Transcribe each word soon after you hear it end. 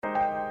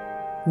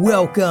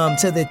Welcome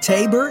to the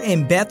Tabor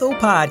and Bethel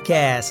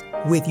podcast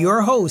with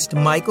your host,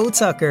 Michael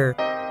Tucker.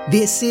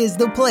 This is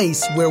the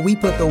place where we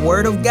put the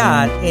Word of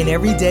God in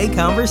everyday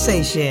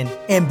conversation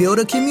and build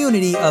a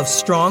community of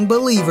strong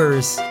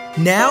believers.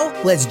 Now,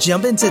 let's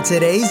jump into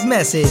today's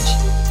message.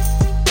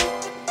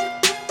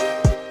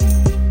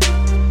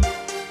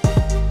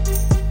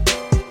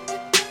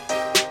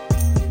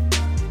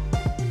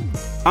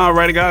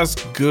 Alrighty, guys.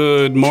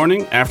 Good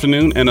morning,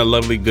 afternoon, and a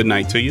lovely good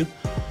night to you.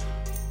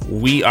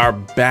 We are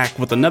back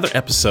with another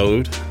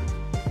episode,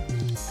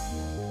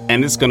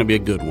 and it's going to be a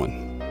good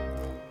one.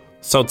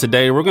 So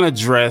today we're going to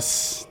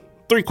address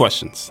 3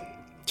 questions,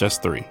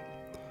 just 3.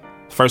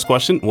 First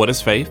question, what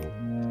is faith?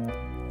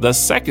 The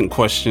second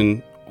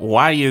question,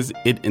 why is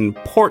it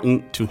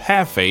important to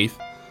have faith?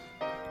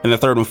 And the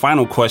third and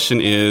final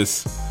question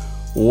is,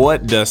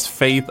 what does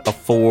faith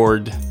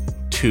afford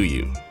to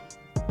you?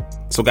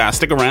 So guys,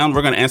 stick around.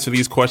 We're going to answer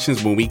these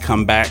questions when we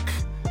come back.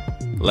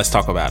 Let's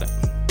talk about it.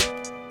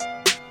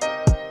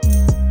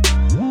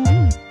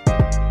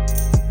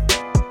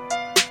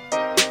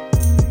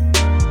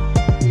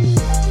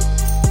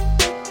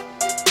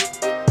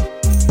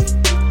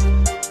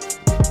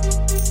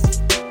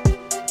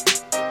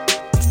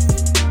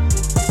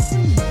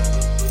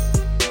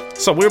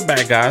 So we're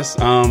back, guys.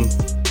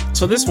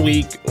 So this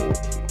week,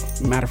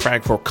 matter of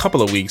fact, for a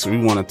couple of weeks, we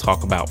want to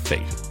talk about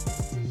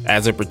faith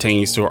as it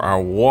pertains to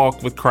our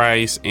walk with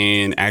Christ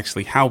and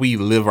actually how we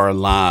live our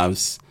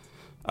lives.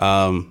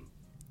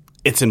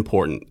 It's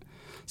important.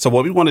 So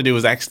what we want to do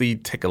is actually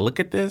take a look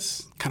at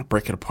this, kind of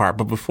break it apart.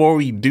 But before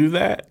we do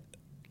that,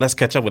 let's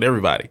catch up with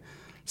everybody.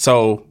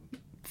 So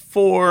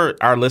for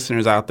our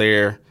listeners out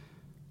there,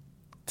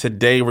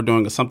 today we're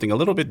doing something a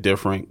little bit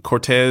different.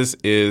 Cortez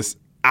is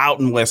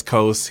out in West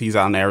Coast. He's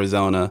out in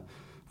Arizona.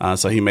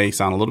 So he may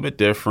sound a little bit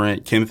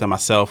different. Kenneth and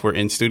myself, we're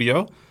in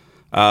studio.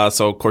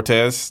 So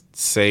Cortez,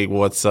 say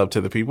what's up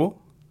to the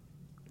people.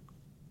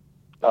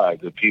 Hi,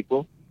 good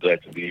people.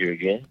 Glad to be here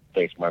again.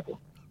 Thanks, Michael.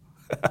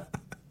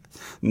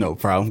 No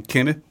problem.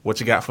 Kenneth, what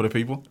you got for the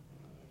people?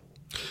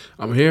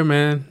 I'm here,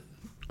 man.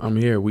 I'm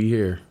here. We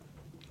here.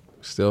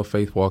 Still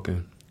faith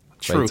walking.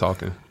 True. Faith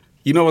talking.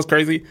 You know what's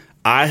crazy?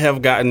 I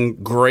have gotten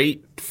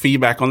great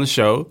feedback on the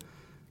show.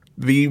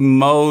 The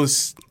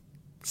most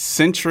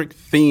centric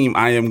theme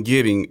I am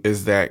getting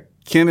is that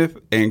Kenneth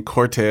and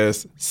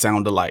Cortez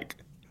sound alike.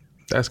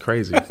 That's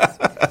crazy.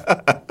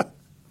 I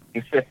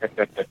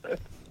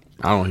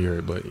don't hear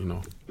it, but you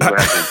know. We're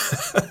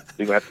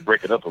going to have to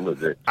break it up a little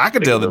bit. I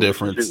can tell the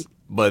difference,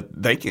 but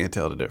they can't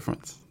tell the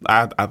difference.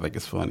 I think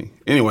it's funny.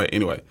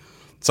 Anyway.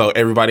 So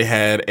everybody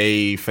had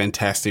a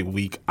fantastic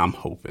week, I'm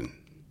hoping.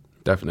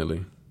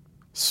 Definitely.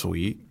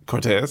 Sweet.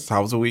 Cortez,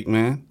 how was the week,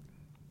 man?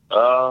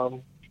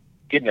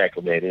 Getting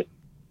acclimated.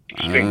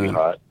 Extremely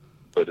hot,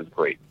 but it's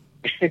great.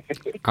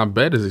 I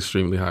bet it's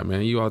extremely hot,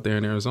 man. You out there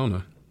in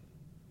Arizona.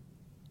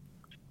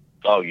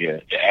 Oh, yeah.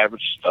 The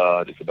average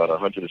is about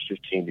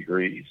 115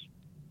 degrees.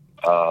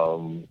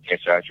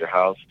 Inside your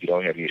house, if you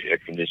don't have your air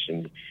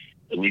conditioned,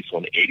 at least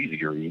on 80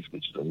 degrees,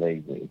 which is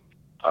amazing.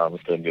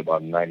 It's going to be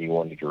about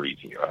 91 degrees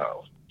in your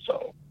house.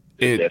 So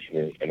it's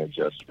definitely an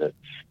adjustment,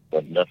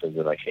 but nothing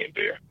that I can't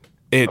bear.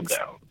 I'm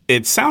down.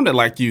 It sounded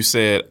like you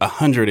said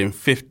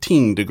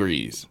 115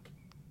 degrees.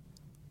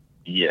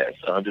 Yes,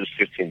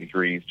 115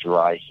 degrees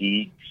dry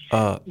heat,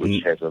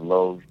 which has a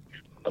low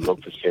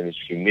percentage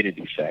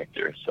humidity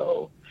factor.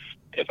 So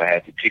if I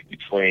had to pick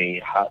between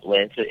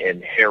Hotlanta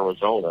and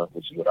Arizona,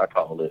 which is what I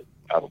call it,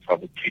 I would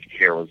probably pick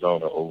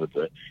Arizona over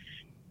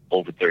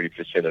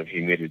 30% of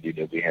humidity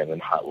that we have in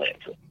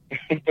Hotlanta.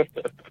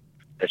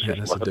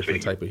 That's a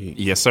different type of heat.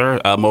 Yes, sir.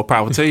 More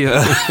power to you.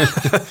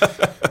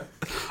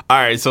 All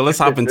right, so let's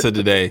hop into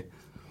today.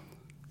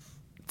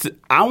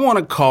 I want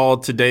to call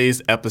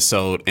today's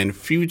episode and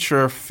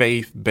future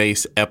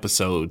faith-based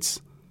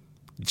episodes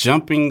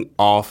Jumping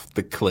Off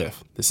the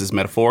Cliff. This is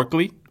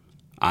metaphorically.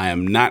 I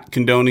am not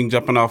condoning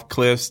jumping off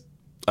cliffs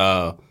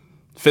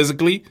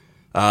physically.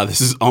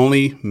 This is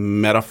only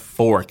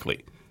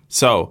metaphorically.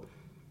 So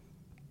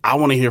I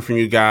want to hear from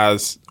you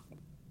guys.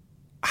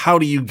 How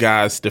do you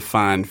guys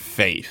define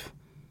faith?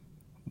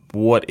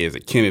 What is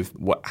it? Kenneth,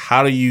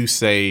 how do you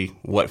say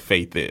what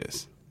faith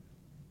is?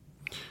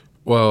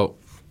 Well,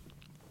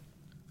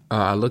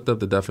 I looked up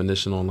the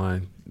definition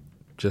online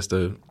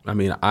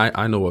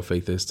I know what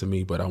faith is to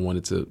me, but I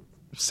wanted to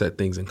set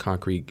things in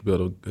concrete,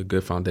 build a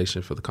good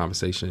foundation for the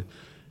conversation.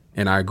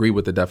 And I agree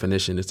with the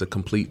definition. It's a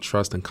complete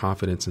trust and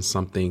confidence in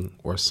something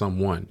or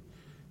someone.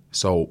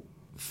 So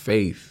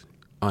faith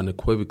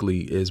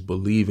unequivocally is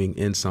believing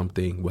in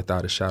something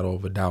without a shadow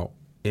of a doubt.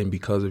 And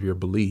because of your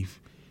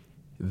belief,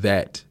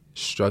 that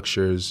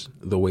structures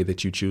the way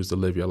that you choose to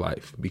live your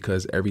life,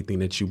 because everything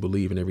that you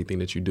believe and everything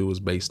that you do is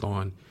based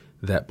on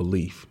that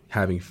belief,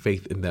 having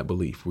faith in that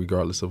belief,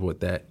 regardless of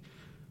what that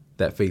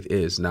faith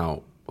is.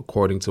 Now,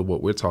 according to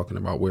what we're talking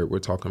about, we're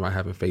talking about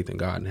having faith in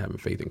God and having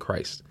faith in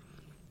Christ.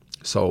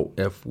 So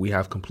if we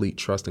have complete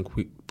trust and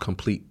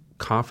complete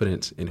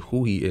confidence in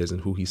who he is and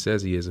who he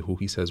says he is and who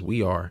he says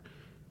we are,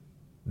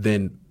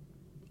 then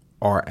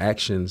our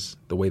actions,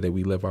 the way that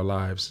we live our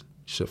lives,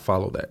 should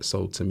follow that.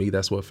 So to me,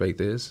 that's what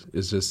faith is.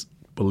 It's just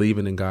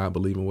believing in God,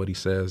 believing what he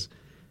says,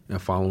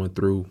 and following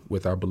through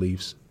with our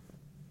beliefs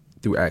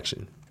through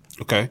action.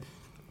 Okay.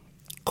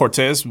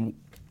 Cortez,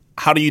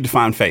 how do you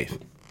define faith?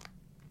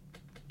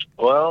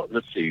 Well,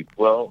 let's see.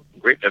 Well,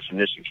 great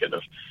definition,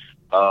 Kenneth.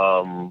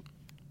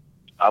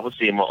 I would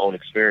say in my own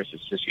experiences,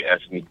 since you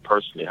asked me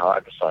personally how I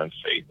define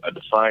faith, I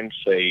define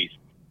faith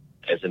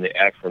as in the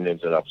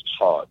acronyms that I've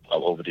taught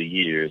over the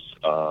years,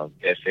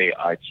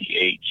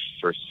 FAITH,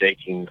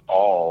 forsaking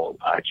all,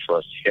 I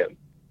trust him.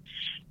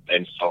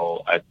 And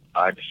so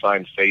I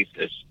define faith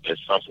as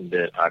something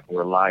that I can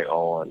rely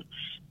on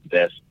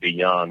that's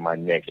beyond my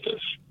negative.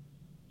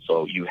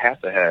 So you have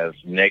to have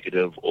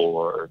negative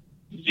or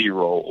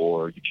zero,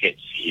 or you can't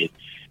see it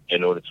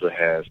in order to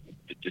have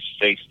this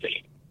faith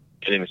state.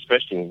 And then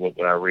especially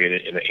when I read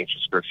it in the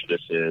ancient scripture that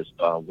says,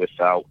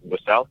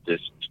 without this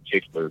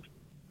particular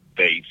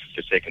faith,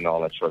 forsaking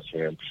all, I trust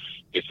him,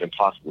 it's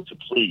impossible to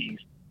please.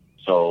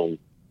 So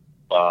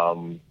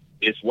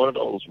it's one of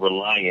those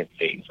reliant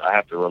things. I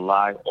have to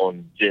rely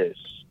on this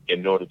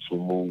in order to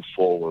move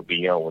forward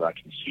beyond what I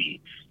can see.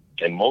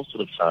 And most of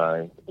the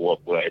time, well,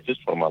 at this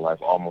point in my life,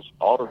 almost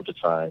all of the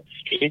time,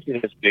 anything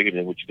that's bigger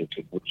than what you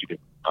can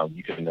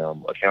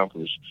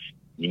accomplish,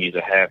 you need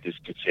to have this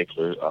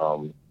particular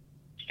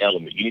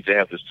element. You need to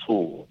have this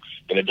tool,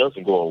 and it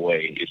doesn't go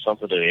away. It's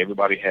something that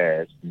everybody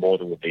has more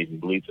than what they even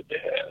believe that they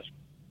have.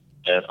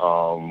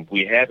 And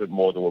we have it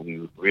more than what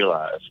we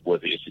realize,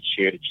 whether it's a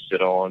chair that you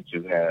sit on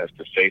to have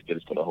the faith that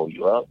it's going to hold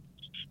you up.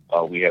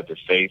 We have the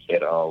faith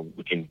that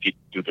we can get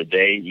through the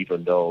day,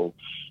 even though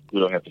we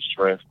don't have the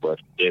strength, but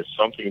there's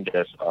something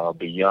that's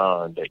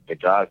beyond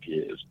that God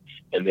gives.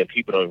 And then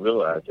people don't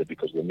realize that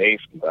because we're made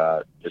from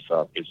God,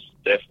 it's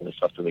definitely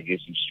something that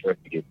gives you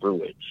strength to get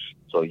through it.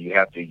 So you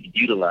have to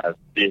utilize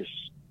this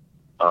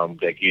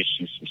that gives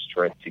you some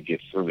strength to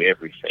get through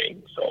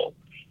everything. So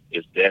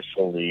it's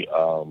definitely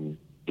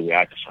the way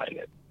I define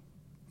it.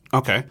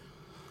 Okay.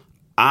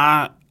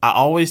 I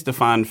always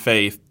define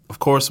faith, of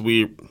course,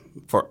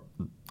 for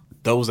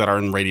those that are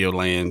in radio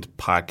land,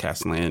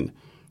 podcast land,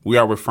 we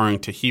are referring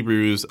to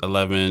Hebrews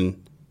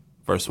 11,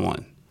 verse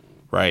 1,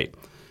 right?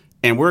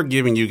 And we're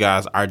giving you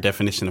guys our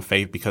definition of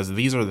faith because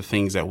these are the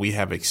things that we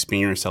have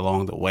experienced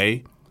along the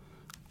way.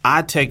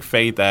 I take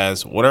faith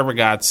as whatever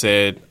God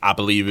said, I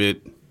believe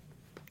it,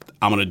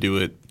 I'm going to do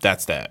it,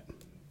 that's that.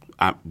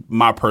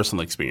 My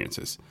personal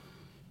experiences.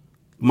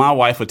 My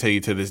wife would tell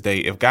you to this day,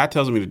 if God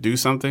tells me to do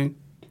something,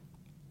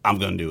 I'm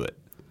going to do it.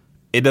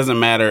 It doesn't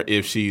matter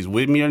if she's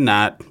with me or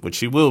not, which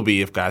she will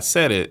be. If God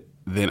said it,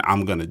 then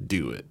I'm going to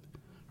do it.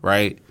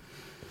 Right?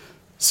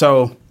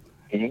 So,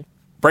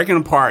 breaking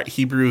apart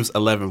Hebrews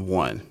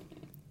 11:1.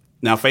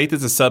 Now, faith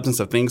is the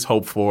substance of things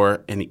hoped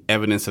for and the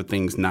evidence of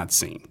things not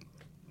seen.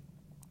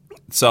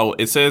 So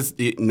it says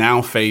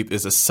now faith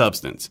is a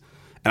substance.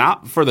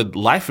 And for the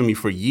life of me,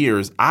 for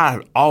years,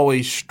 I've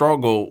always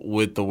struggled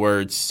with the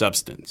word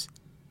substance.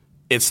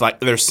 It's like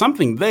there's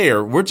something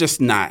there. We're just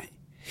not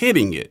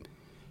hitting it.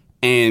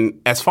 And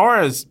as far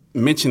as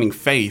mentioning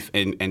faith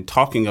and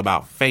talking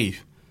about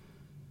faith,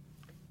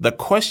 the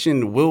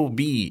question will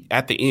be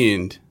at the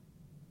end,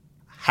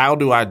 how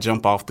do I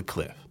jump off the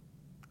cliff?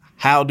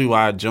 How do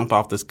I jump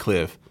off this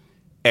cliff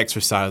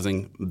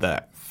exercising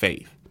that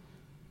faith?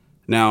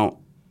 Now,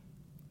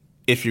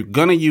 if you're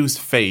going to use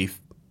faith,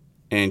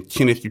 and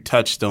Kenneth, you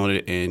touched on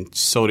it, and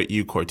so did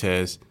you,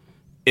 Cortez,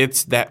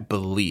 it's that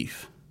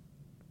belief.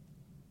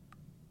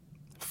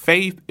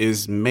 Faith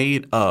is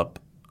made up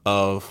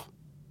of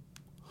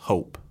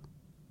hope,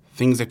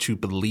 things that you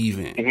believe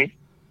in. Mm-hmm.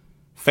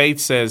 Faith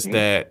says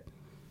that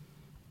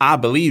I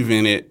believe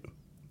in it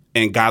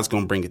and God's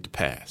going to bring it to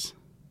pass.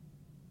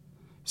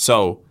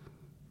 So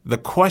the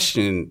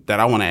question that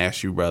I want to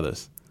ask you,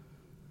 brothers,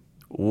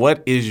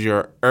 what is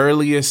your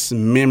earliest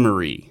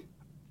memory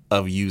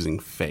of using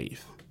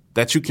faith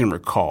that you can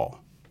recall?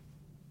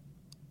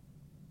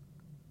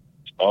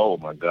 Oh,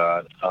 my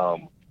God.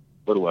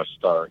 Where do I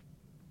start?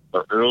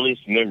 The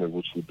earliest memory,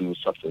 which would do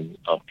something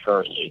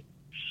currently.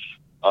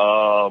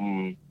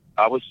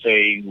 I would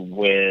say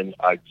when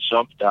I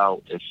jumped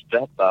out and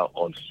stepped out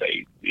on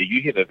faith.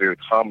 You hear that very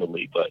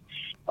commonly, but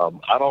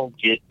I don't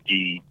get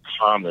the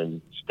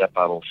common step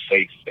out on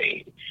faith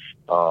thing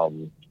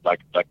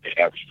like the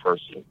average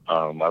person.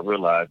 I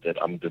realize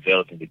that I'm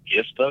developing the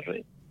gift of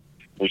it,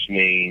 which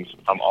means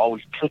I'm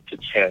always put to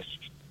test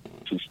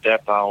to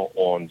step out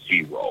on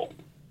zero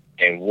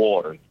and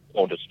water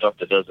on the stuff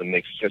that doesn't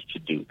make sense to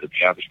do. The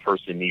average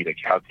person needs a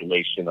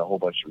calculation, a whole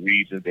bunch of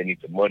reasons. They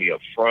need the money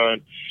up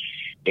front.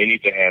 They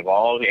need to have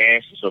all the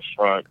answers up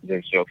front,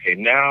 then say, okay,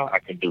 now I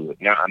can do it.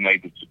 Now I'm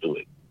able to do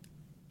it.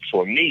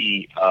 For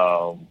me,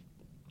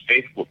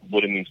 faith,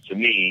 what it means to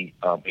me,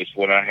 is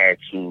when I had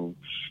to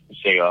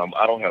say,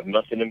 I don't have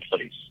nothing in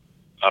place.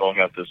 I don't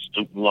have the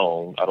student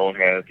loan. I don't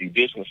have the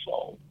business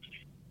loan.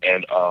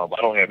 And I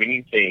don't have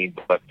anything,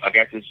 but I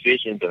got this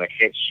vision that I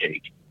can't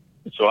shake.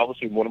 So I would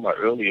say one of my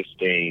earliest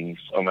things,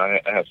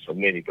 I have so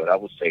many, but I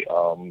would say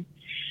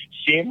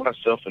seeing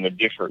myself in a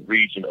different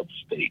region of the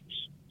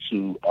States,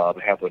 to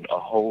have a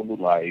whole new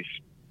life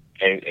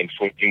and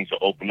for things to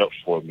open up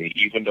for me,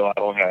 even though I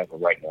don't have a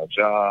right now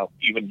job,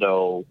 even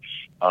though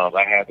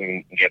I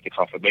haven't get the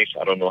confirmation.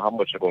 I don't know how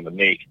much I'm going to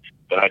make,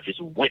 but I just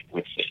went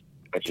with it.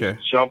 I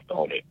just jumped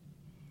on it.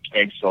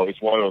 And so it's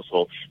one of those,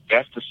 so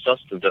that's the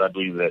substance that I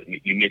believe that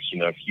you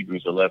mentioned of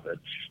Hebrews 11.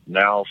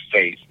 Now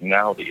faith,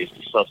 now there is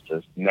the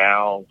substance,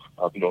 now,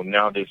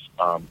 now this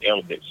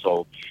element.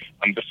 So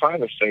I'm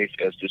defining faith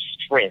as the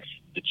strength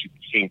that you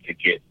seem to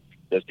get,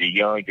 that's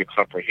beyond your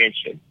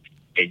comprehension.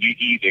 And you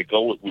either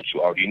go with what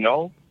you already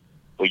know,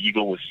 or you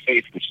go with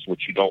faith, which is what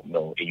you don't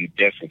know, and you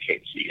definitely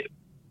can't see it.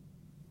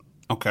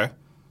 Okay.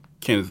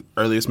 Ken's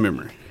earliest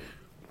memory?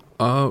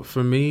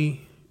 For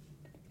me,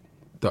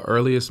 the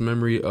earliest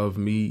memory of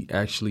me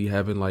actually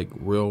having like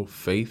real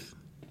faith,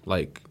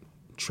 like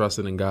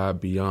trusting in God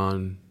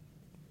beyond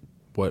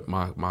what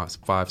my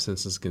five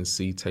senses can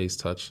see,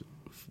 taste, touch,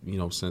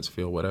 sense,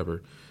 feel,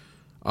 whatever,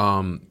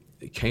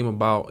 it came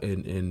about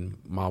in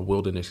my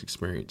wilderness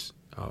experience.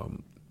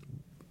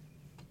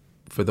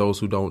 For those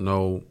who don't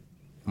know,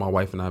 my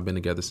wife and I have been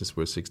together since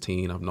we were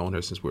 16. I've known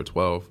her since we were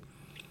 12.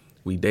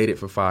 We dated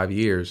for 5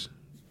 years,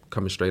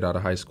 coming straight out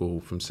of high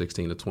school from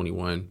 16 to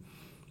 21.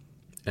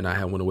 And I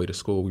had went away to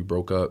school. We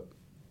broke up.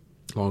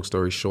 Long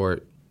story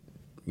short,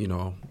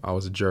 I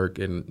was a jerk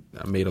and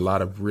I made a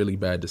lot of really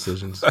bad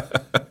decisions.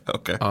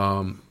 Okay.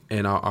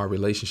 And our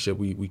relationship,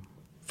 we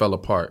fell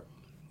apart.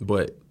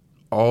 But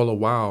all the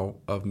while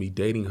of me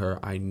dating her,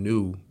 I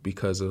knew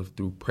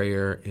through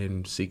prayer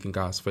and seeking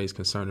God's face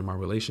concerning my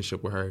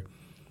relationship with her,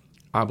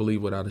 I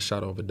believe without a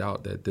shadow of a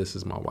doubt that this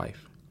is my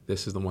wife.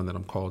 This is the one that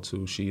I'm called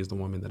to. She is the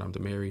woman that I'm to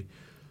marry.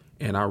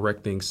 And I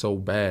wrecked things so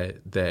bad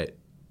that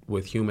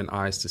with human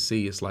eyes to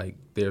see, it's like,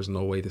 there's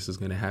no way this is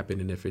going to happen.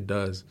 And if it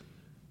does,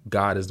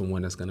 God is the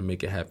one that's going to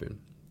make it happen.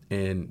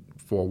 And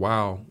for a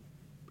while,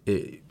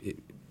 it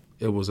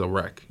was a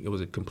wreck. It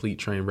was a complete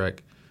train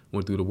wreck.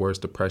 Went through the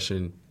worst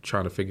depression,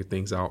 trying to figure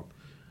things out.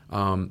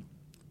 And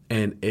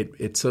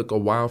it took a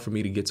while for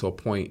me to get to a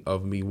point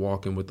of me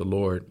walking with the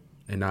Lord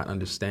and not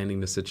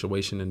understanding the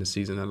situation and the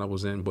season that I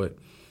was in. But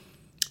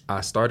I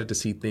started to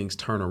see things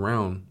turn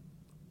around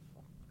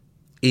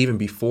even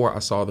before I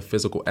saw the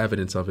physical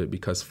evidence of it,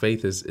 because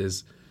faith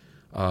is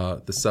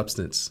the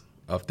substance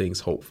of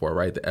things hoped for,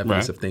 right? The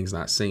evidence of things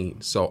not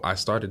seen. So I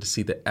started to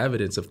see the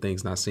evidence of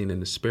things not seen in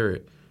the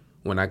spirit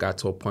when I got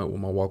to a point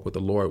with my walk with the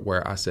Lord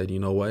where I said, you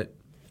know what?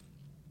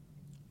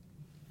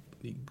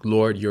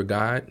 Lord, you're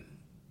God.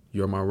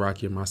 You're my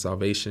rock. You're my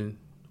salvation.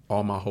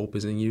 All my hope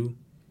is in you.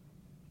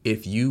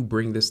 If you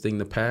bring this thing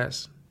to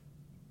pass,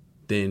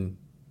 then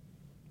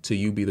to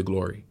you be the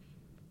glory.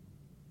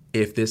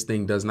 If this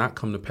thing does not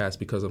come to pass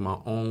because of my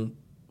own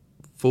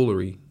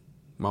foolery,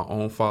 my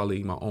own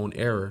folly, my own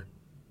error,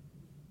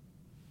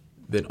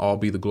 then all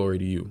be the glory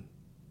to you.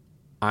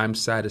 I'm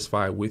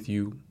satisfied with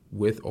you,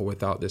 with or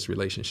without this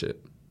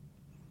relationship.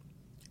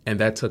 And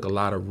that took a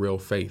lot of real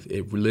faith.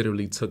 It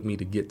literally took me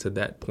to get to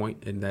that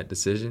point in that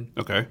decision.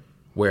 Okay.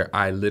 Where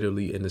I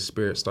literally in the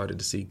spirit started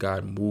to see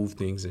God move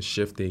things and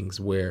shift things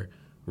where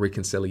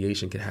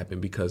reconciliation could happen,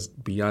 because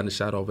beyond a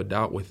shadow of a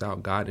doubt,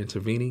 without God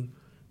intervening,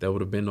 there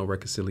would have been no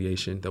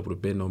reconciliation. There would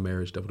have been no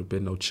marriage. There would have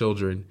been no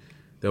children.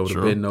 There would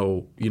have been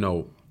no,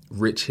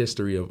 rich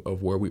history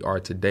of where we are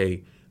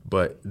today.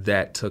 But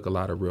that took a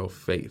lot of real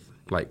faith.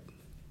 Like,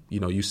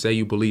 you say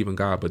you believe in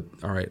God, but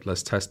all right,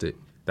 let's test it.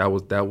 That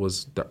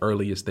was the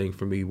earliest thing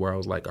for me where I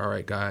was like, all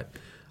right, God,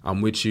 I'm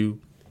with you.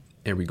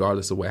 And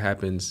regardless of what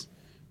happens,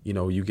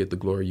 you get the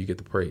glory, you get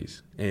the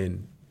praise.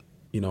 And,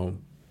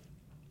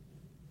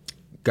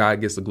 God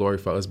gets the glory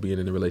for us being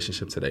in a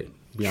relationship today,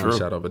 beyond a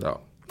shadow of a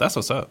doubt. That's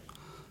what's up.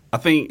 I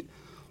think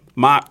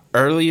my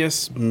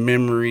earliest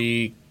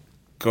memory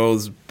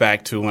goes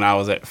back to when I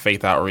was at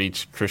Faith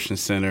Outreach Christian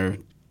Center.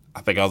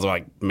 I think I was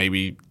like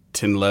maybe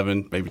 10,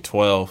 11, maybe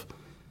 12.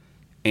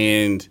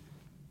 And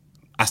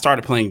I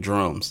started playing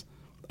drums.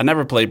 I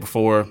never played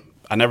before.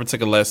 I never took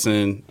a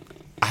lesson.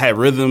 I had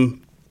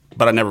rhythm,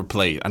 but I never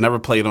played. I never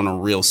played on a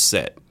real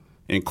set.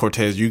 And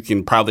Cortez, you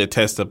can probably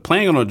attest to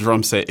playing on a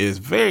drum set is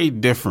very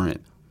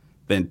different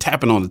than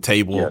tapping on the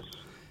table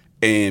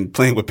and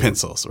playing with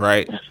pencils,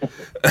 right?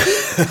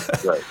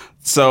 Right.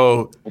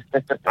 So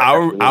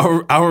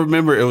I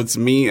remember it was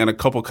me and a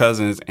couple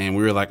cousins, and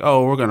we were like,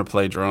 oh, we're going to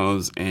play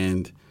drums.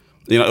 And,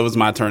 it was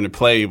my turn to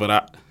play, but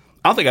I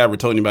don't think I ever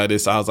told anybody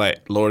this. I was like,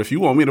 Lord, if you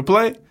want me to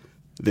play,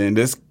 then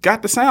this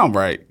got to sound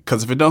right.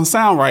 Because if it don't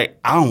sound right,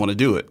 I don't want to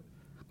do it.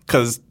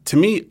 Because to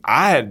me,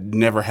 I had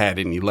never had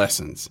any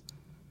lessons.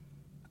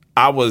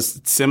 I was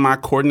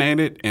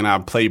semi-coordinated and I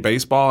played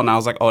baseball, and I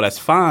was like, oh, that's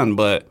fine.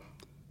 But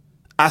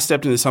I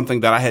stepped into something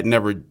that I had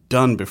never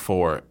done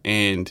before.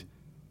 And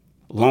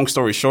long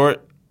story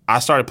short, I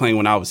started playing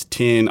when I was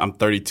 10. I'm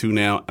 32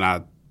 now, and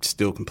I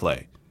still can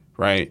play,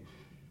 right?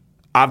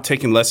 I've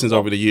taken lessons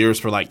over the years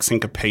for like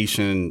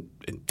syncopation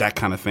and that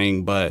kind of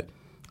thing. But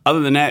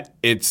other than that,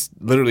 it's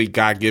literally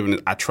God-given.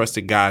 I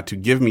trusted God to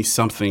give me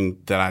something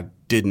that I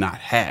did not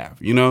have,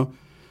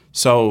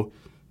 So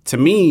to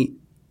me,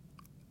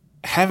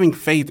 having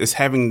faith is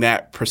having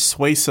that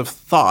persuasive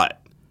thought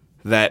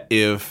that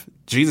if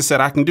Jesus said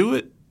I can do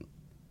it,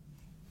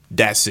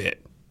 That's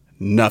it.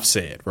 Enough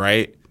said,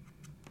 right?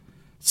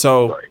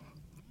 So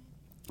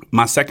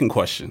my second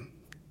question,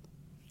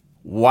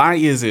 why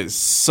is it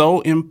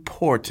so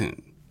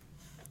important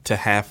to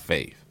have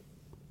faith?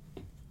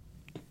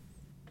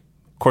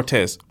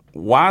 Cortez,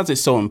 why is it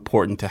so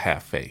important to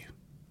have faith?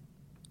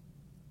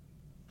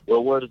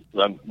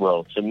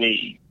 Well, to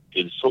me,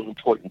 it's so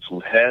important to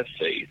have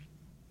faith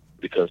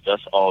because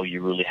that's all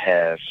you really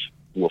have.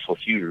 Well, for a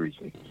few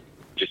reasons.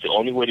 It's the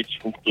only way that you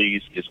can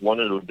please. It's one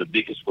of the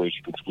biggest ways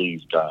you can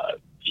please God.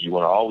 You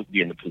want to always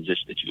be in the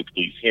position that you can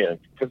please Him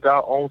because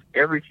God owns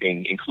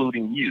everything,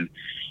 including you,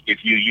 if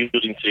you're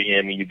yielding to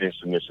Him and you've been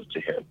submissive to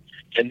Him.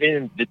 And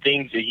then the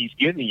things that He's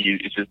giving you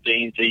is the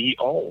things that He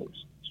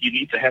owns. You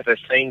need to have that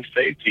same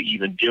faith to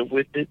even deal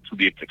with it, to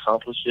be able to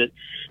accomplish it,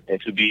 and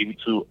to be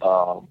able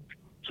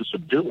to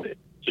subdue it.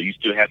 So you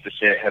still have to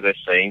have that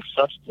same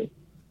substance.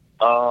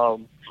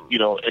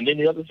 And then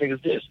the other thing is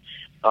this.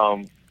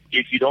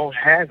 If you don't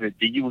have it,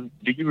 then you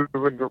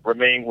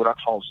remain what I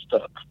call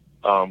stuck.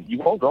 You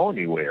won't go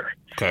anywhere.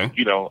 Okay.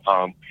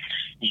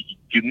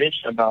 You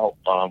mentioned about,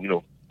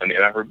 and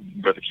I heard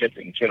Brother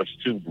Kenneth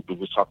too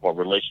was talking about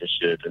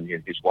relationships and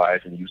his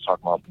wife, and he was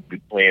talking about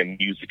playing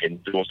music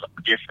and doing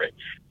something different.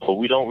 But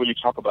we don't really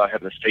talk about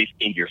having faith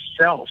in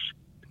yourself.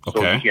 So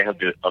you can have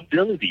the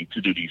ability to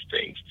do these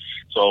things.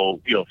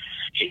 So,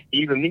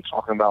 even me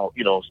talking about,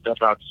 step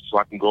out so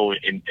I can go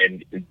and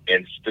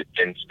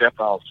step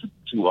out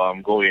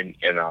to go in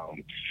and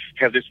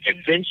have this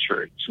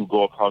adventure to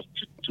go across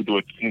to do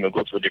it,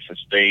 go to a different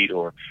state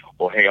or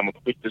hey, I'm gonna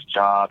quit this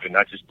job, and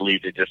I just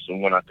believe that there's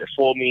someone out there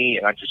for me,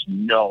 and I just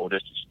know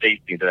there's a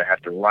safety that I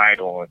have to ride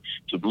on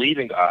to believe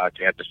in God,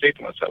 to have the faith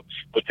in myself,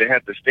 but to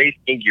have the faith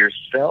in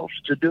yourself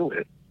to do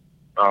it.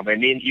 And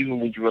then even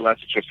when you realize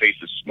that your faith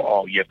is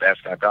small, you have to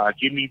ask God,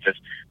 give me this,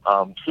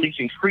 please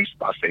increase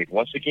my faith.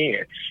 Once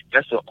again,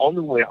 that's the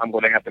only way I'm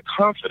going to have the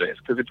confidence,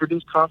 because it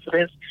produces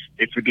confidence,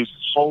 it produces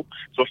hope.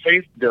 So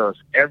faith does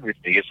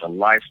everything. It's a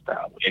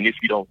lifestyle. And if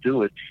you don't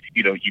do it,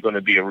 you're going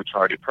to be a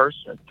retarded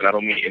person. And I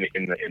don't mean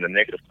in a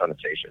negative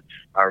connotation.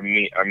 I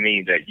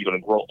mean that you're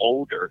going to grow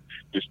older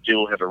to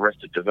still have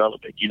arrested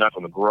development. You're not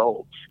going to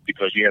grow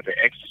because you have to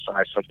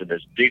exercise something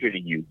that's bigger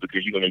than you,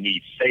 because you're going to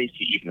need faith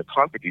to even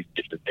conquer these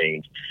different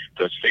things.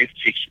 Because faith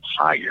takes you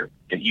higher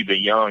and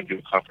even beyond your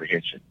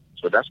comprehension.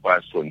 So that's why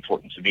it's so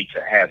important to me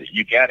to have it.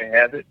 You got to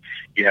have it.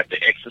 You have to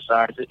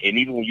exercise it. And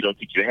even when you don't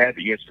think you have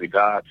it, you have to say,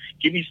 God,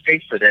 give me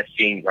faith for that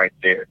thing right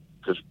there.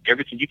 Because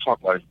everything you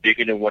talk about is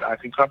bigger than what I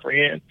can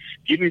comprehend.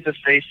 Give me the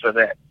faith for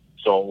that.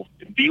 So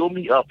build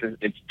me up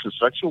into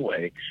such a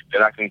way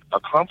that I can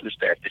accomplish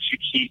that you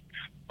keep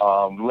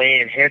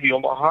laying heavy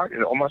on my heart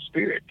and on my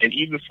spirit. And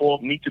even for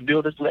me to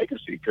build this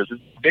legacy, because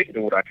it's bigger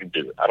than what I can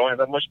do. I don't have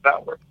that much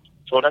power.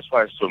 So that's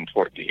why it's so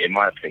important, in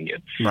my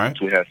opinion,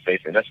 to have faith.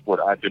 And that's what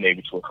I've been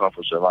able to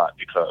accomplish a lot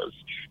because,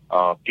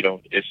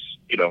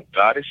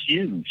 God is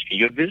huge and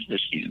your vision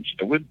is huge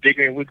and we're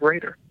bigger and we're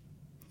greater.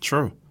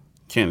 True.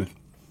 Kenneth,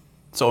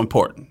 so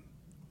important.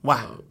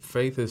 Wow.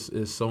 Faith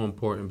is so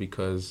important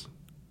because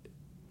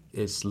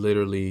it's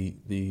literally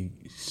the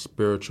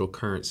spiritual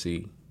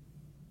currency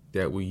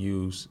that we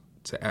use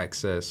to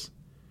access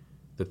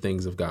the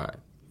things of God.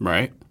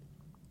 Right.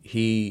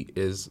 He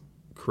is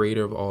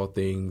creator of all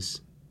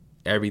things.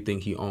 Everything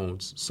he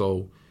owns.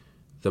 So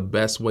the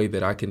best way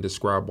that I can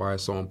describe why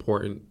it's so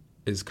important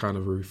is kind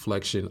of a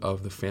reflection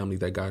of the family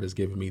that God has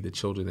given me, the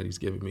children that he's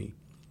given me.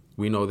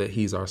 We know that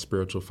he's our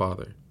spiritual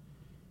father.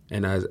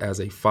 And as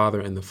a father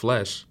in the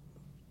flesh,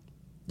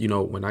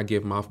 when I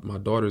give my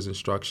daughters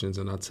instructions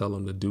and I tell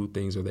them to do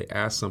things or they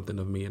ask something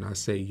of me and I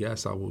say,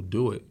 yes, I will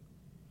do it.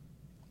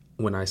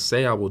 When I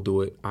say I will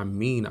do it, I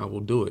mean I will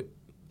do it.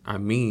 I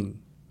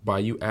mean, by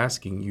you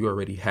asking, you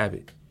already have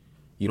it.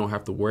 You don't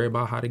have to worry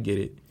about how to get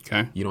it.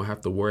 Okay. You don't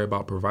have to worry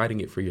about providing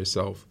it for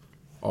yourself.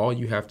 All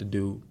you have to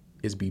do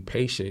is be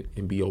patient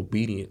and be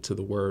obedient to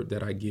the word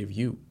that I give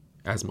you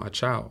as my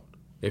child.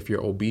 If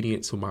you're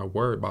obedient to my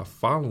word by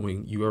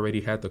following, you already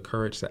had the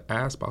courage to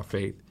ask by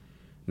faith.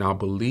 Now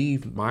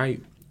believe my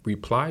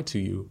reply to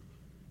you,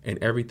 and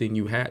everything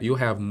you have, you'll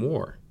have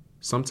more.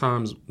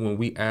 Sometimes when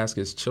we ask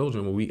as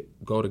children, when we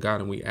go to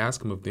God and we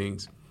ask him of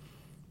things,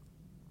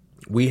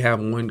 we have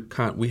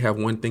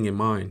one thing in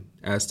mind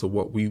as to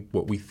what we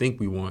think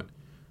we want,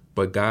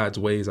 but God's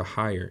ways are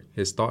higher.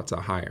 His thoughts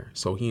are higher.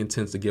 So he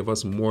intends to give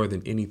us more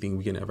than anything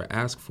we can ever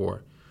ask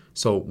for.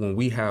 So when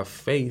we have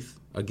faith,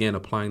 again,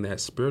 applying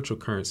that spiritual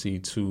currency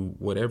to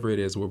whatever it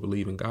is we're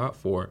believing God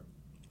for,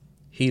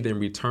 he then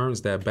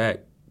returns that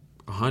back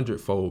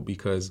 100-fold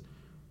because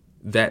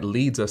that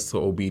leads us to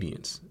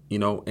obedience,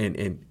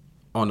 and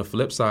on the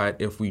flip side,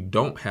 if we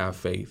don't have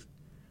faith,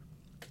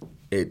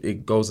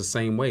 it goes the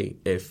same way.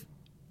 If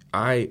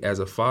I, as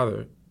a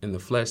father in the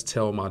flesh,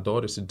 tell my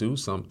daughters to do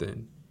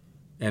something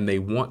and they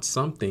want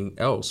something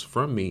else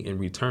from me in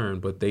return,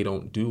 but they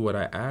don't do what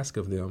I ask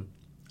of them,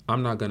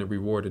 I'm not going to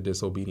reward a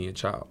disobedient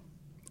child.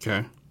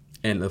 Okay.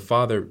 And the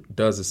father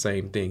does the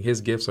same thing.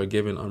 His gifts are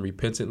given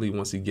unrepentantly.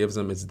 Once he gives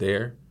them, it's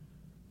there.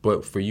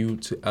 But for you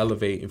to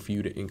elevate and for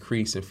you to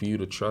increase and for you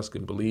to trust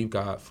and believe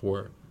God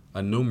for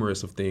a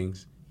numerous of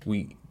things,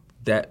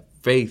 that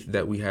faith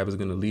that we have is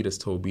going to lead us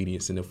to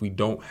obedience. And if we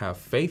don't have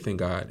faith in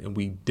God and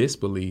we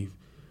disbelieve,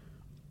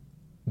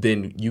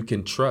 then you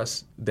can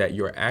trust that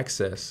your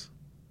access,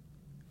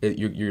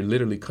 you're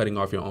literally cutting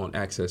off your own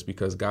access,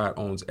 because God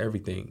owns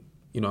everything.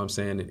 You know what I'm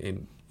saying?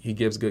 And he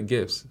gives good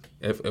gifts.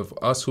 If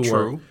us who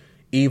are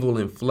evil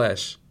in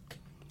flesh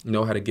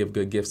know how to give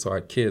good gifts to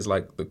our kids,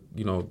 like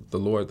the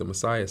Lord, the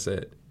Messiah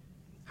said,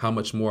 how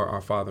much more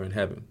our Father in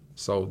heaven.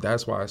 So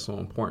that's why it's so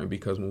important,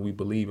 because when we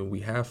believe and we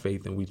have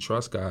faith and we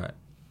trust God,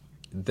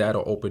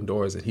 that'll open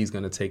doors that he's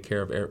going to take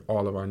care of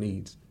all of our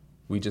needs.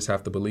 We just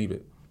have to believe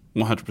it.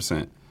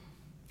 100%.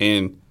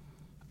 And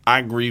I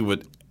agree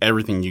with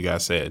everything you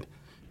guys said.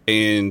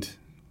 And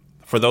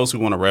for those who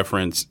want to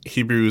reference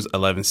Hebrews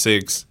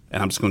 11:6,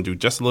 and I'm just going to do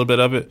just a little bit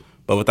of it,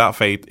 but without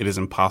faith, it is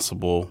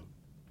impossible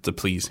to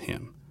please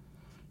him.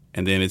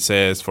 And then it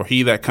says, for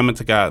he that cometh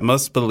to God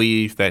must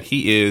believe that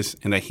he is,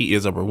 and that he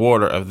is a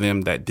rewarder of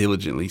them that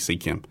diligently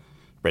seek him.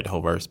 Read the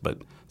whole verse, but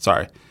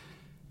sorry.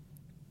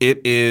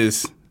 It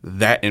is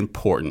that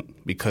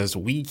important, because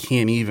we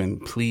can't even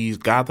please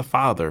God the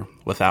Father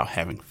without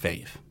having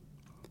faith.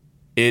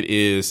 It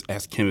is,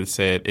 as Kenneth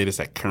said, it is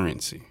that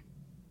currency.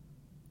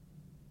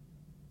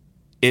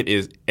 It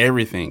is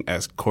everything,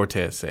 as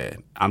Cortez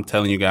said. I'm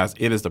telling you guys,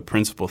 it is the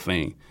principal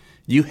thing.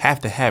 You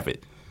have to have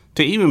it.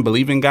 To even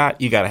believe in God,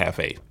 you got to have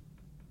faith.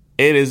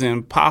 It is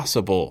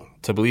impossible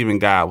to believe in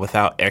God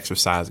without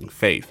exercising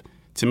faith.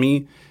 To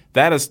me,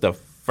 that is the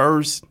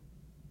first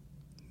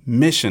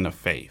mission of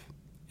faith,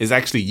 is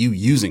actually you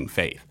using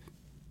faith.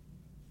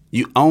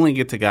 You only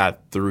get to God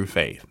through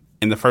faith.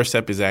 And the first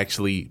step is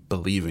actually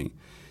believing.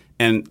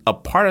 And a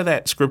part of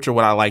that scripture,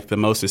 what I like the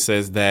most, it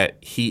says that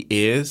he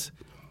is.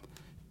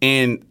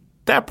 And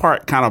that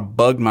part kind of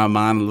bugged my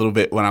mind a little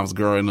bit when I was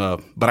growing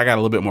up. But I got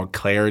a little bit more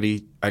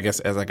clarity, I guess,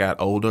 as I got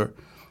older.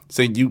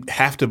 So you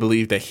have to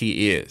believe that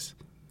he is.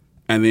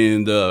 And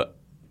then the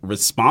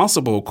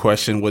responsible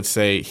question would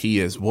say, he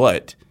is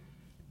what?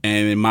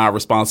 And then my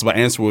responsible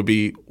answer would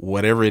be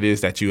whatever it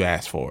is that you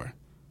ask for.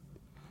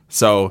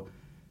 So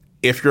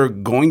if you're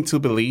going to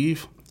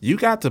believe, you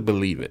got to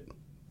believe it.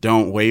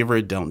 Don't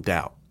waver, don't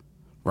doubt.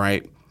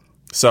 Right?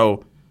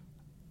 So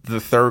the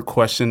third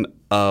question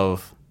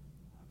of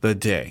the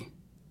day,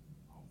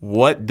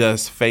 what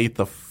does faith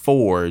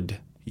afford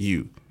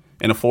you?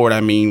 And afford, I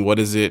mean, what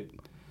does it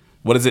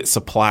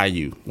supply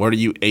you? What are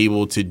you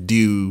able to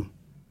do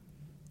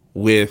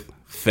with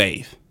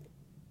faith?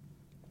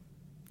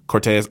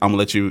 Cortez, I'm going to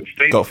let you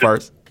go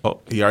first. Oh,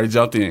 he already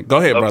jumped in. Go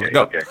ahead, brother.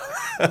 Go. Okay.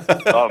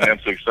 Oh, man, I'm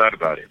so excited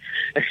about it.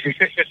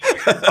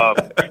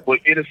 Well,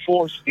 it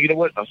affords, you know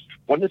what?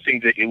 One of the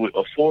things that it would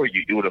afford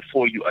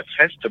you a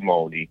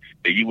testimony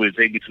that you was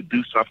able to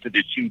do something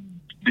that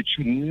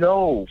you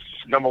know,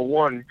 number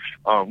one,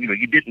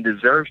 you didn't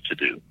deserve to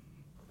do.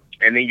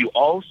 And then you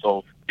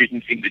also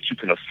didn't think that you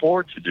can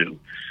afford to do.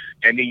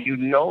 And then you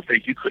know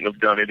that you couldn't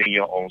have done it in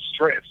your own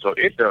strength. So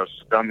it does,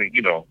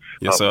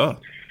 Yes, sir.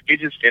 It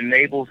just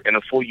enables and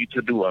affords you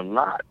to do a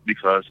lot,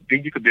 because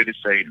then you could be able to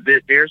say,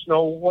 there's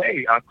no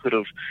way I could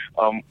have,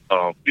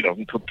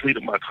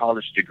 completed my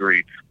college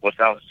degree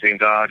without saying,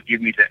 God, give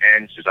me the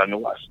answers. I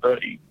know I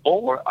studied,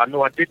 or I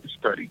know I didn't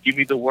study. Give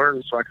me the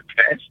words so I could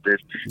pass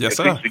this. Yes,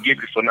 and sir. please forgive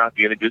me for not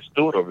being a good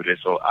steward over this.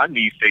 So I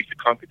need faith to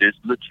conquer this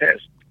little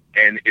test.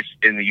 And if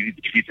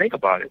you think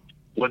about it,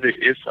 whether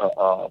it's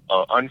a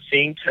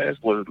unseen test,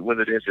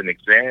 whether there's an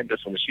exam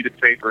that's on a sheet of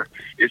paper,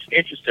 it's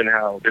interesting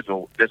how there's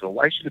a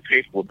white sheet of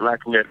paper with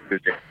black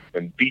letters that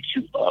can beat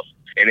you up,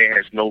 and it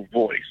has no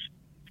voice.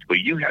 But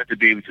you have to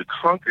be able to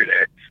conquer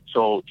that,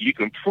 so you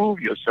can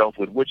prove yourself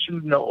with what you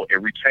know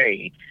and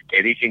retain,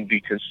 and it can be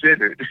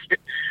considered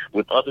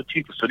with other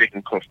people, so they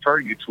can confer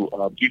you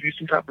to give you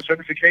some type of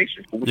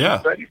certification for what you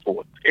study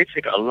for. It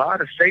takes a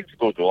lot of faith to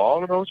go through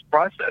all of those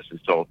processes,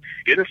 so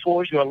it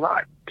affords you a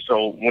lot.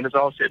 So when it's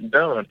all said and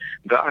done,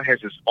 God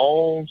has his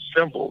own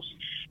symbols.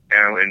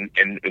 And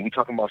we're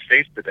talking about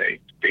faith today,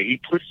 that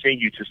he puts in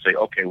you to say,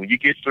 okay, when you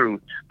get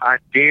through, I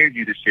dare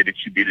you to say that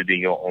you did it in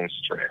your own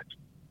strength.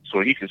 So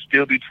he can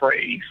still be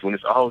praised when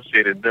it's all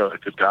said and done,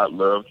 because God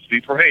loves to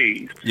be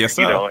praised. Yes,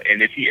 sir.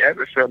 And if he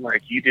ever felt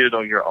like you did it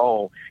on your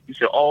own, he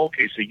said, oh,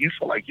 okay, so you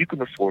feel like you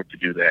can afford to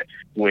do that.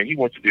 When he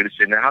wants to be able to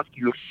say, now how can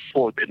you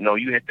afford that? No,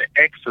 you have to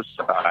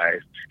exercise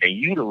and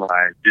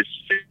utilize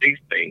these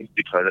things,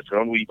 because that's the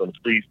only way you're going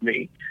to please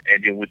me.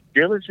 And then with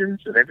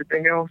diligence and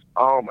everything else,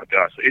 oh my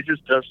gosh, so it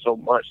just does so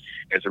much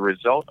as a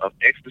result of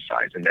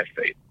exercising that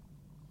faith.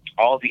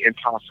 All the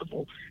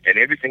impossible and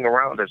everything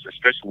around us,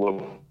 especially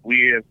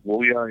where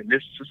we are in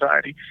this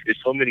society, is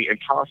so many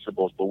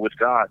impossibles. But with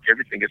God,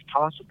 everything is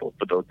possible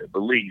for those that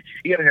believe.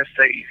 You got to have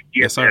faith.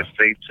 You have to have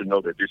faith to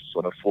know that this is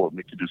going to afford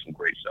me to do some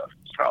great stuff.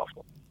 It's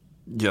powerful.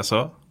 Yes,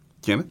 sir.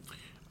 Kenneth?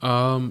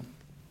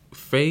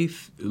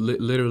 Faith,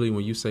 literally,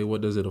 when you say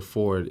what does it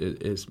afford,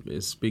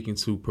 it's speaking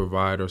to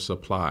provide or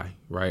supply,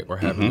 right? Or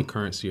having the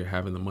currency or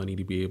having the money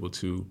to be able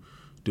to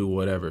do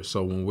whatever.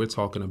 So when we're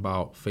talking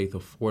about faith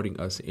affording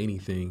us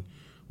anything,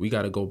 we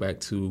got to go back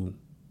to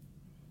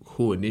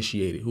who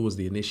was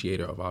the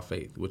initiator of our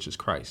faith, which is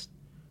Christ.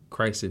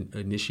 Christ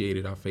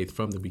initiated our faith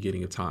from the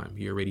beginning of time.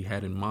 He already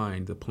had in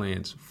mind the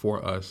plans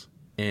for us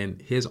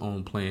and his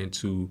own plan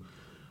to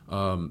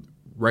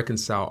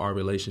reconcile our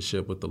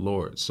relationship with the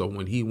Lord. So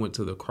when he went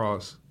to the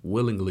cross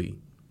willingly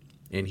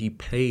and he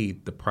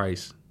paid the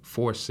price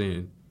for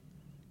sin,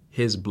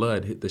 his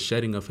blood, the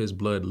shedding of his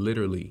blood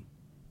literally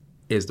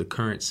is the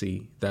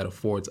currency that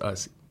affords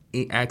us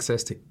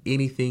access to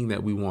anything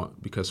that we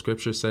want, because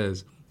scripture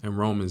says in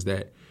Romans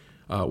that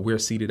we're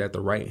seated at the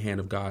right hand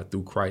of God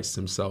through Christ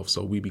himself.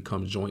 So we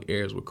become joint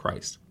heirs with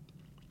Christ,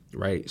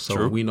 right? So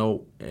True. We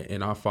know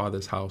in our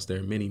Father's house, there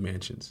are many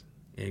mansions,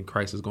 and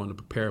Christ is going to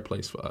prepare a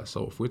place for us.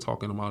 So if we're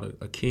talking about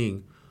a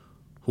king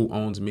who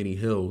owns many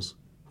hills,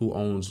 who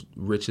owns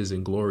riches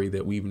and glory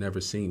that we've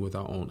never seen with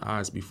our own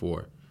eyes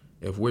before,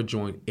 if we're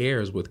joint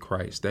heirs with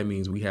Christ, that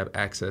means we have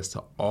access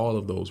to all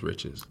of those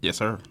riches. Yes,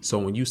 sir. So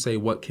when you say,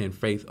 what can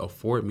faith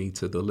afford me,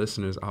 to the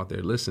listeners out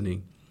there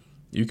listening,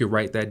 you could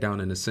write that down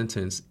in a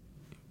sentence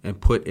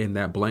and put in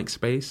that blank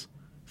space.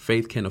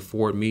 Faith can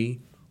afford me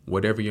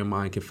whatever your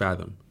mind can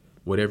fathom,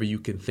 whatever you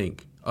can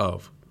think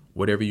of,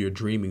 whatever you're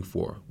dreaming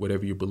for,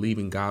 whatever you're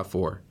believing God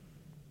for.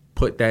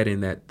 Put that in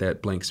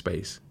that blank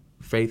space.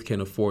 Faith can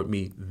afford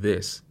me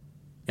this.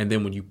 And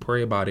then when you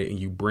pray about it and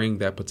you bring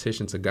that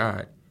petition to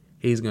God,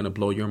 he's going to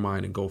blow your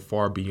mind and go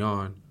far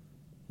beyond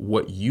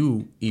what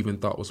you even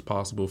thought was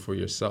possible for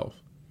yourself.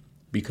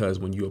 Because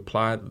when you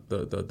apply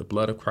the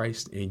blood of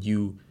Christ and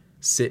you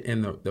sit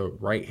in the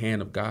right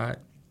hand of God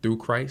through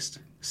Christ,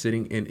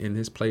 sitting in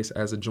his place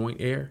as a joint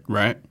heir,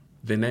 right,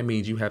 then that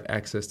means you have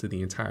access to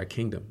the entire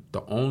kingdom.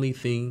 The only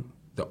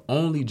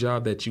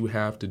job that you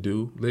have to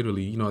do,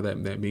 literally, you know,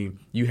 that means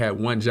you had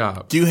one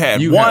job. You had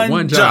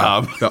one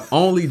job. The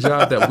only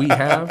job that we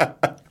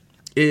have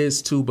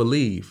is to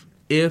believe.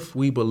 If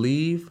we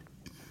believe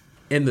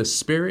in the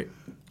spirit,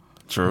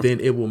 True. Then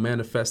it will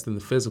manifest in the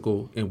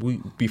physical.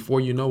 And before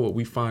you know it,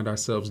 we find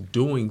ourselves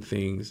doing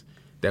things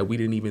that we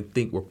didn't even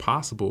think were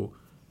possible,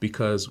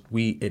 because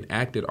we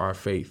enacted our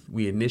faith.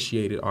 We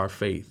initiated our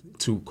faith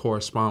to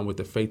correspond with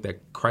the faith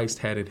that Christ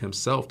had in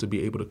himself to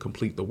be able to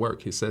complete the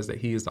work. He says that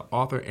he is the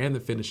author and the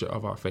finisher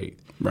of our faith.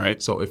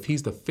 Right. So if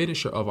he's the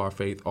finisher of our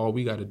faith, all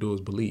we got to do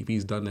is believe.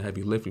 He's done the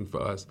heavy lifting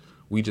for us.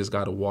 We just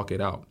got to walk it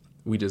out.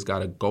 We just got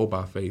to go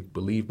by faith,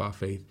 believe by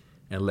faith,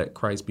 and let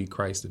Christ be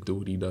Christ and do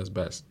what he does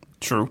best.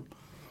 True.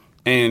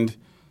 And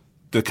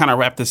to kind of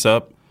wrap this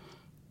up,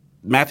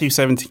 Matthew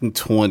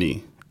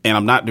 17:20, and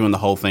I'm not doing the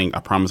whole thing, I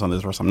promise on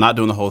this verse, I'm not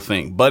doing the whole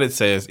thing, but it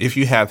says, if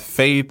you have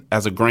faith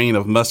as a grain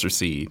of mustard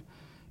seed,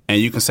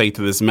 and you can say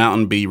to this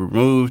mountain, be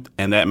removed,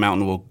 and that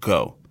mountain will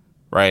go,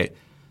 right?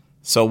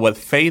 So what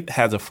faith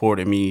has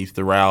afforded me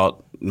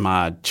throughout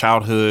my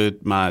childhood,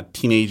 my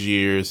teenage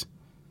years,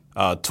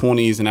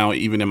 20s, and now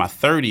even in my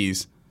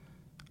 30s,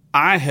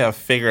 I have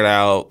figured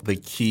out the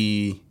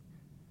key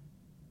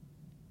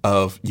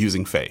of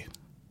using faith.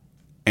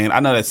 And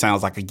I know that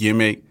sounds like a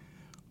gimmick,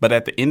 but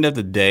at the end of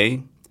the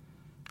day,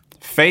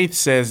 faith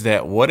says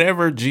that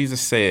whatever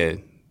Jesus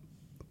said,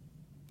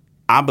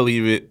 I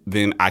believe it,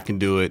 then I can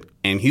do it,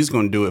 and he's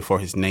going to do it for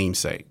his name's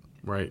sake.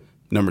 Right.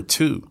 Number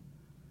two,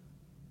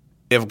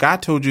 if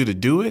God told you to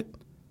do it,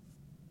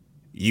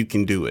 you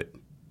can do it.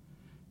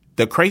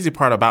 The crazy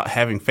part about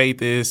having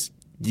faith is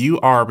you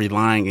are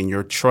relying and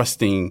you're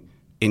trusting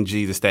in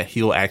Jesus that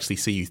he'll actually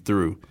see you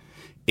through.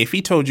 If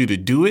he told you to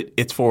do it,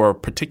 it's for a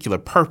particular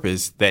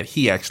purpose that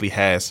he actually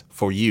has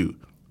for you.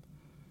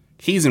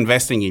 He's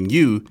investing in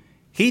you.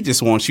 He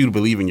just wants you to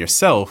believe in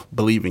yourself,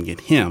 believing in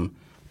him,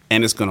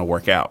 and it's going to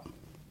work out.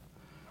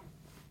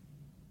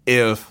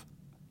 If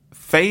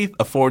faith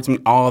affords me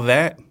all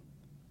that,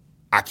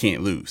 I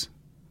can't lose.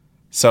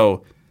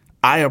 So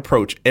I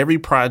approach every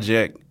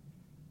project,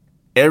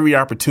 every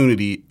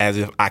opportunity as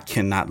if I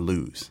cannot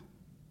lose.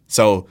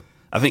 So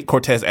I think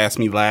Cortez asked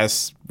me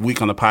last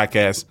week on the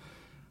podcast,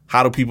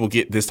 how do people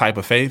get this type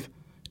of faith?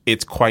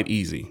 It's quite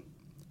easy.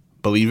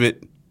 Believe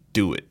it,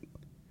 do it.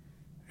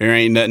 There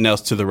ain't nothing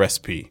else to the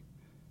recipe.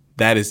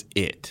 That is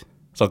it.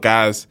 So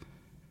guys,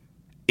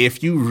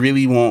 if you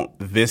really want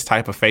this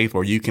type of faith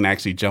where you can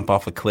actually jump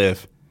off a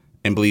cliff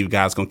and believe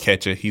God's going to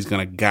catch you, he's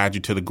going to guide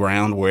you to the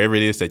ground, wherever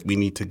it is that we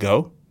need to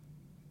go,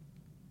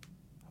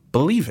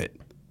 believe it.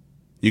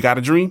 You got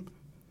a dream?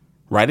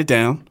 Write it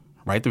down,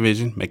 write the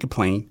vision, make it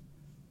plain.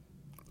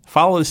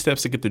 Follow the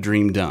steps to get the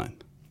dream done.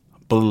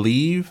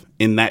 Believe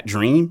in that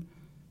dream,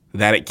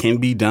 that it can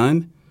be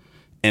done,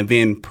 and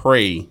then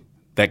pray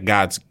that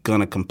God's going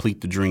to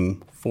complete the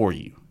dream for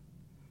you.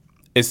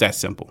 It's that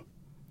simple.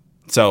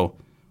 So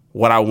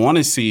what I want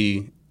to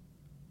see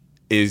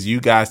is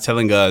you guys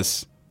telling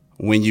us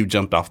when you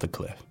jumped off the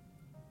cliff.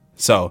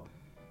 So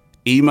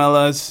email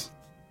us,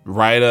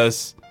 write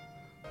us,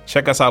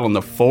 check us out on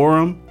the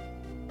forum.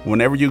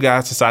 Whenever you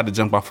guys decide to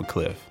jump off a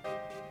cliff,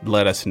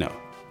 let us know.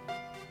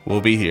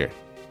 We'll be here.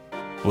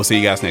 We'll see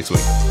you guys next week.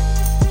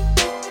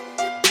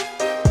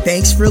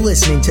 Thanks for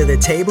listening to the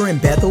Tabor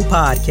and Bethel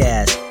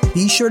podcast.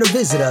 Be sure to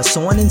visit us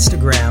on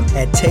Instagram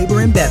at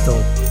Tabor and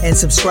Bethel and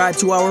subscribe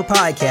to our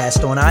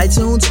podcast on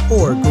iTunes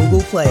or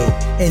Google Play.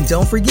 And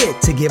don't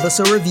forget to give us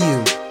a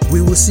review.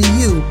 We will see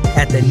you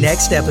at the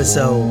next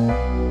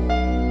episode.